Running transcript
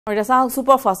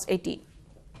Superfast 80.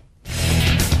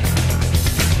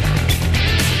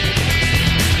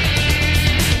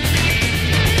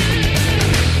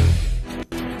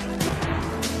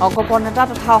 অংকপৰ নেতা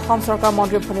তথা অসম চৰকাৰ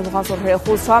মন্ত্ৰী ফণীভূষণ চৌধুৰীয়ে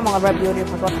অসুস্থ মঙলবাৰ বিয়লিৰ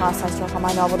ভাগত স্বাস্থ্যৰ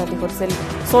সামান্য অৱনতি ঘটিছিল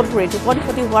চৌধুৰী টোপনি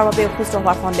ক্ষতি হোৱাৰ বাবে অসুস্থ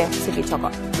হোৱাৰ সন্দেহ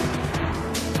চিকিৎসকৰ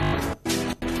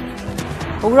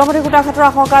উগ্ৰপন্থী গোটাঘাটৰ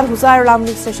আশংকাত হুজাই আৰু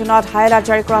লামডিং ষ্টেচনত হাই এলাৰ্ট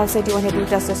জাৰি কৰা হৈছে ইতিমধ্যে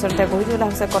দুটা ষ্টেচনতে গঢ়ি তোলা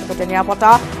হৈছে কটকটীয়া নিৰাপত্তা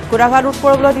গোটাঘাট ৰোধ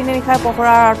কৰিবলৈ দিনে নিশাই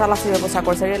পহৰা আৰু তালাচীৰ ব্যৱস্থা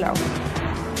কৰিছে ৰেল আৰু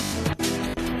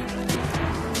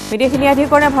বিদেশী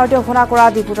ন্যায়াধীকৰণে ভাৰতীয় ঘোষণা কৰা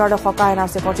ডিপুটৰ সকাহ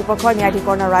এনআৰচি কৰ্তৃপক্ষৰ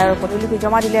ন্যায়াধীকৰণৰ ৰায়ৰ প্ৰতিলিপি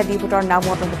জমা দিলে ডিপুটৰ নাম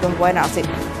অন্তৰ্ভুক্ত হ'ব এনআৰচিত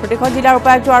প্ৰতিখন জিলাৰ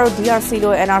উপায়ুক্ত আৰু ডিআৰচি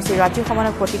লৈ এনআৰচি ৰাজ্য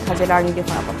সমন্বয়ক প্ৰতিক্ষা জিলাৰ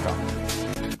নিৰ্দেশনা পত্ৰ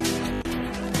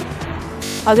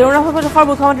আজি অৰুণাচল প্ৰদেশৰ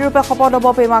মুখ্যমন্ত্ৰীৰূপে শপত ল'ব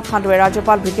পেমা খাণ্ডুৱে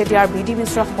ৰাজ্যপাল ব্ৰিগেডিয়াৰ বিডি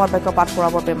মিশ্ৰৰ শপত বাক্য পাঠ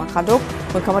কৰাব পেমা খাণ্ডুক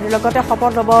মুখ্যমন্ত্ৰীৰ লগতে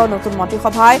শপত ল'ব নতুন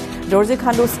মন্ত্ৰীসভাই দৰ্জী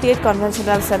খাণ্ডু ষ্টেট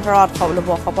কনভেনশ্যনেল চেণ্টাৰত ল'ব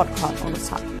শপত গ্ৰহণ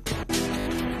অনুষ্ঠান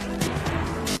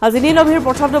আজি নীলভীৰ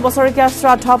প্ৰথমটো বছৰীয়া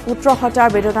শ্ৰাদ্ধ পুত্ৰ হত্যাৰ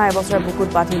বেদনা এবছৰে বুকুত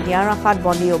বান্ধি ন্যায়ৰ আশাত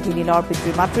বন্দী অভিনীলৰ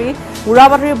পিতৃ মাতৃ উৰা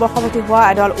বাতৰিৰ বশৱৰ্তী হোৱা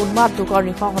এডাল উন্মাদ লোকৰ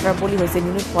নৃশংসতাৰ বলি হৈছে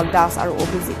নীলোৎপল দাস আৰু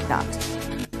অভিজিৎ নাথ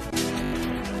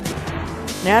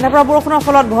নেৰানেপৰা বৰষুণৰ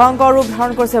ফলত ভয়ংকৰ ৰূপ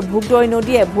ধাৰণ কৰিছে ভোগদৈ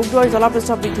নদীয়ে ভোগদৈৰ জলপৃষ্ঠ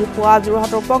বৃদ্ধি পোৱা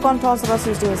যোৰহাটৰ উপকণ্ঠ অঞ্চলৰ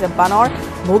সৃষ্টি হৈছে বানৰ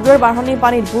ভোগদৈৰ বাঢ়নী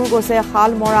পানীত বুৰ গৈছে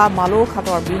শালমৰা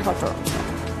মালৌঘাটৰ বৃহত্তৰ অঞ্চল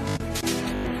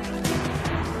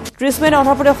 30 মেত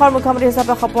অন্ধ্ৰপ্ৰদেশৰ মুখ্যমন্ত্ৰী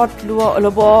হিচাপে শপত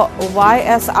ল'ব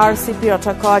YSRCPৰ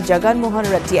অধ্যক্ষ জগনমোহন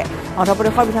ৰেড্ডীয়ে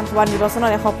অন্ধ্ৰপ্ৰদেশৰ বিধানসভা নিৰ্বাচনত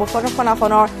 175খন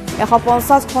আসনৰ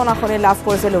 150খন আসনে লাভ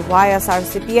কৰিছিল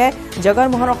YSRCPয়ে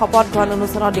জগনমোহনৰ শপত গ্ৰহণ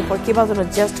অনুষ্ঠানত দেশৰ কেইবাজনো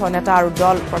জ্যেষ্ঠ নেতা আৰু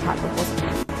দল প্ৰধান উপস্থিত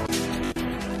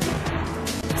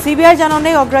CBI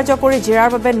জাননী অগ্ৰাহ্য কৰি জেৰাৰ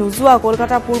বাবে নোযোৱা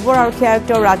কলকাতা পূৰ্বৰ আৰক্ষী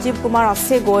আয়ুক্ত ৰাজীৱ কুমাৰ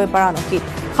আছে গৈ বাৰাণসীত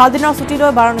 7 দিনৰ ছুটী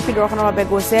লৈ বাৰাণসী দৰ্শনৰ বাবে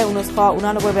গৈছে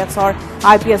 1989 বেটছৰ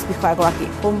IPS বিষয়াগৰাকী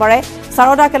সোমবাৰে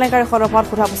সাৰদা কেলেংকাৰী সন্দৰ্ভত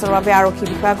সোধা পোছাৰ বাবে আৰক্ষী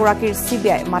বিষয়াগৰাকীৰ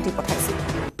CBI মাতি পঠাইছিল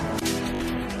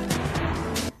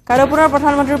কাইলৈ পুনৰ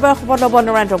প্ৰধানমন্ত্ৰীৰূপে শপত ল'ব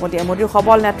নৰেন্দ্ৰ মোদীয়ে মোদীৰ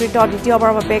সবল নেতৃত্বত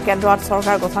দ্বিতীয়বাৰৰ বাবে কেন্দ্ৰত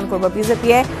চৰকাৰ গঠন কৰিব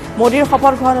বিজেপিয়ে মোদীৰ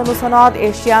শপত গ্ৰহণ অনুষ্ঠানত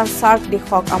এছিয়ান সাৰ্ক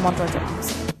দেশক আমন্ত্ৰণ জনোৱা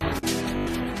হৈছে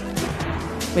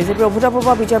বিজেপিৰ অভূতপূৰ্ব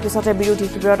বিজয়ৰ পিছতে বিৰোধী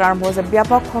শিবিৰত আৰম্ভ হৈছে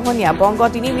ব্যাপক খহনীয়া বংগ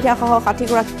 3 বিধায়কসহ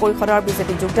 60গৰাকী পৰিষদৰ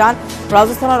বিজেপি যোগদান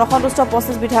ৰাজস্থানৰ অসন্তুষ্ট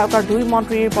 25 বিধায়কৰ 2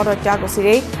 মন্ত্ৰীৰ পদত্যাগ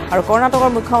অচিৰেই আৰু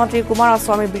কৰ্ণাটকৰ মুখ্যমন্ত্ৰী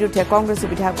কুমাৰস্বামীৰ বিৰুদ্ধে কংগ্ৰেছী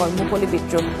বিধায়কৰ মুকলি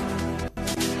বিদ্ৰোহ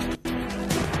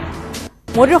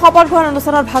মোদীৰ শপত গ্ৰহণ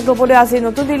অনুষ্ঠানত ভাগ ল'বলৈ আজি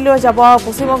নতুন দিল্লীলৈ যাব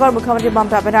পশ্চিমবংগৰ মুখ্যমন্ত্ৰী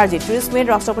মমতা বেনাৰ্জী 30 মেত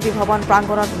ৰাষ্ট্ৰপতি ভৱন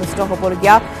প্ৰাংগণত অনুষ্ঠিত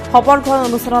হ'বলগীয়া শপত গ্ৰহণ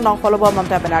অনুষ্ঠানত অংশ ল'ব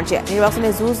মমতা বেনাৰ্জীয়ে নিৰ্বাচনী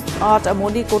যুঁজত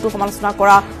মোদীক কটু সমালোচনা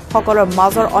কৰা সকলৰ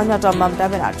মাজৰ অন্যতম মমতা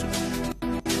বেনাৰ্জী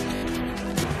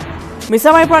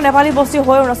মিছামাৰীৰ পৰা নেপালী বস্তি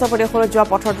হৈ অৰুণাচল প্ৰদেশলৈ যোৱা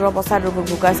পথৰ দুৰৱস্থাত দুৰ্ভোগ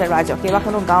ভুগাইছে ৰাজ্য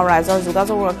কেইবাখনো গাঁৱৰ ৰাইজৰ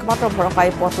যোগাযোগৰ একমাত্ৰ ভৰসা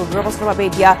এই পথটোৰ দুৰৱস্থাৰ বাবে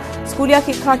এতিয়া স্কুলীয়া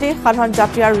শিক্ষাৰ্থী সাধাৰণ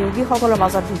যাত্ৰী আৰু ৰোগীসকলৰ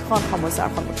মাজত ভীষণ সমস্যাৰ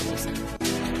সন্মুখীন হৈছে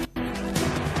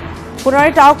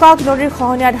পুনৰাই টাউকাক নদীৰ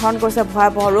খহনীয়াই ধাৰণ কৰিছে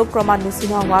ভয়াৱহ ৰূপ ক্ৰমাৎ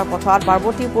নিশ্চিহ্ন হোৱাৰ পথত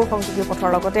পাৰ্বতীপুৰ সংযোগী পথৰ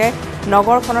লগতে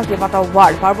নগৰখনৰ কেইবাটাও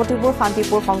ৱাৰ্ড পাৰ্বতীপুৰ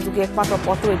শান্তিপুৰ সংযোগী একমাত্ৰ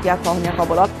পথটো এতিয়া খহনীয়াৰ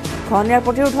কবলত খহনীয়াৰ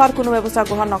প্ৰতিৰোধত কোনো ব্যৱস্থা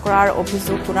গ্ৰহণ নকৰাৰ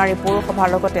অভিযোগ সোণাৰী পৌৰসভাৰ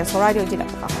লগতে চৰাইদেউ জিলা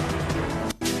প্ৰশাসন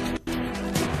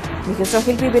বিশিষ্ট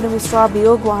শিল্পী বেণু মিশ্ৰ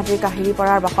বিয়োগ গুৱাহাটীৰ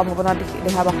কাহিৰীপাৰাৰ বাসভৱনত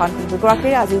দেহাৱসান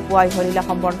শিল্পীগৰাকীৰ আজি পুৱা ইহলীলা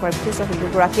সম্বৰণ কৰে বিশিষ্ট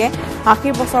শিল্পীগৰাকীয়ে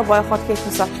 80 বছৰ বয়সত শেষ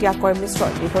নিশ্বাস ত্যাগ কৰে মিশ্ৰ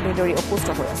দীৰ্ঘদিন ধৰি অসুস্থ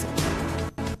হৈ আছে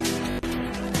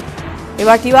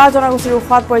এবাৰ তিৱা জনগোষ্ঠীৰ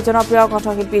উৎসৱ জনপ্ৰিয়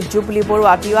কণ্ঠশিল্পী জুবলি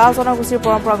বৰুৱা তিৱা জনগোষ্ঠীৰ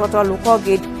পৰম্পৰাগত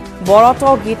লোকগীত বৰত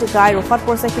গীত গাই ৰোষত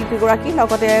পৰিছে শিল্পীগৰাকী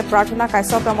লগতে প্ৰাৰ্থনা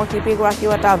কাশ্যপ নামৰ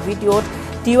শিল্পীগৰাকীও এটা ভিডিঅ'ত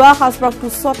তিৱা সাজপাৰক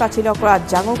তুচ্ছ তাচ্ছিল্য কৰা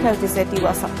জাঙু খাই উঠিছে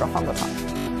তিৱা ছাত্ৰ সংগঠন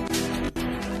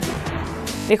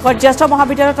দেশৰ জ্যেষ্ঠ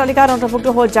মহাবিদ্যালয়ৰ তালিকাত অন্তৰ্ভুক্ত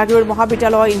হ'ল জাগিৰোড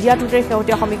মহাবিদ্যালয় ইণ্ডিয়া টুডেৰ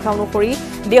শেহতীয়া সমীক্ষা অনুসৰি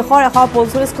দেশৰ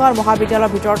 145খন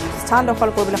মহাবিদ্যালয়ৰ ভিতৰত স্থান দখল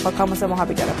কৰিবলৈ সক্ষম হৈছে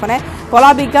মহাবিদ্যালয়খনে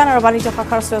কলা বিজ্ঞান আৰু বাণিজ্য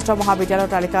শাখাৰ শ্ৰেষ্ঠ মহাবিদ্যালয়ৰ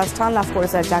তালিকাত স্থান লাভ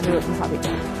কৰিছে জাগিৰোড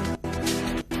মহাবিদ্যালয়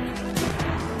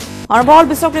আৰম্ভল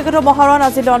বিশ্ব ক্ৰিকেটৰ মহাৰণ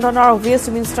আজি লণ্ডনৰ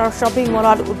ৱেষ্টমিনষ্টাৰ শ্বপিং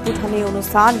মলত উদ্বোধনী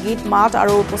অনুষ্ঠান গীত মাত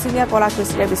আৰু পশ্চিমীয়া কলা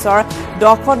কৃষ্টিৰে বিশ্বৰ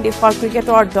 10খন দেশৰ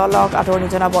ক্ৰিকেটৰ দলক আদৰণি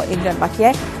জনাব ইংলেণ্ডবাসীয়ে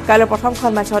কাইলৈ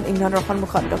প্ৰথমখন মেচত ইংলেণ্ডৰ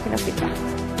সন্মুখত দক্ষিণ আফ্ৰিকা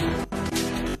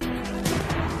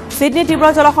সিডনী তীব্ৰ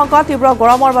জলসংকট তীব্ৰ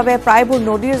গৰমৰ বাবে প্ৰায়বোৰ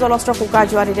নদীৰ জলস্তৰ শুকাই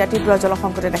যোৱা তেতিয়া তীব্ৰ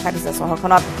জলসংকটে দেখা দিছে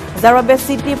চহৰখনত যাৰ বাবে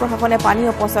সিডনী প্ৰশাসনে পানী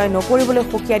অপচয় নকৰিবলৈ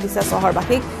সকীয়াই দিছে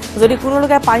চহৰবাসীক যদি কোনো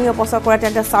লোকে পানী অপচয় কৰে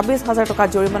তেন্তে 26,000 টকা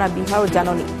জৰিমনা বিহাৰ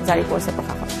জাননী জাৰি কৰিছে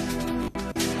প্ৰশাসনে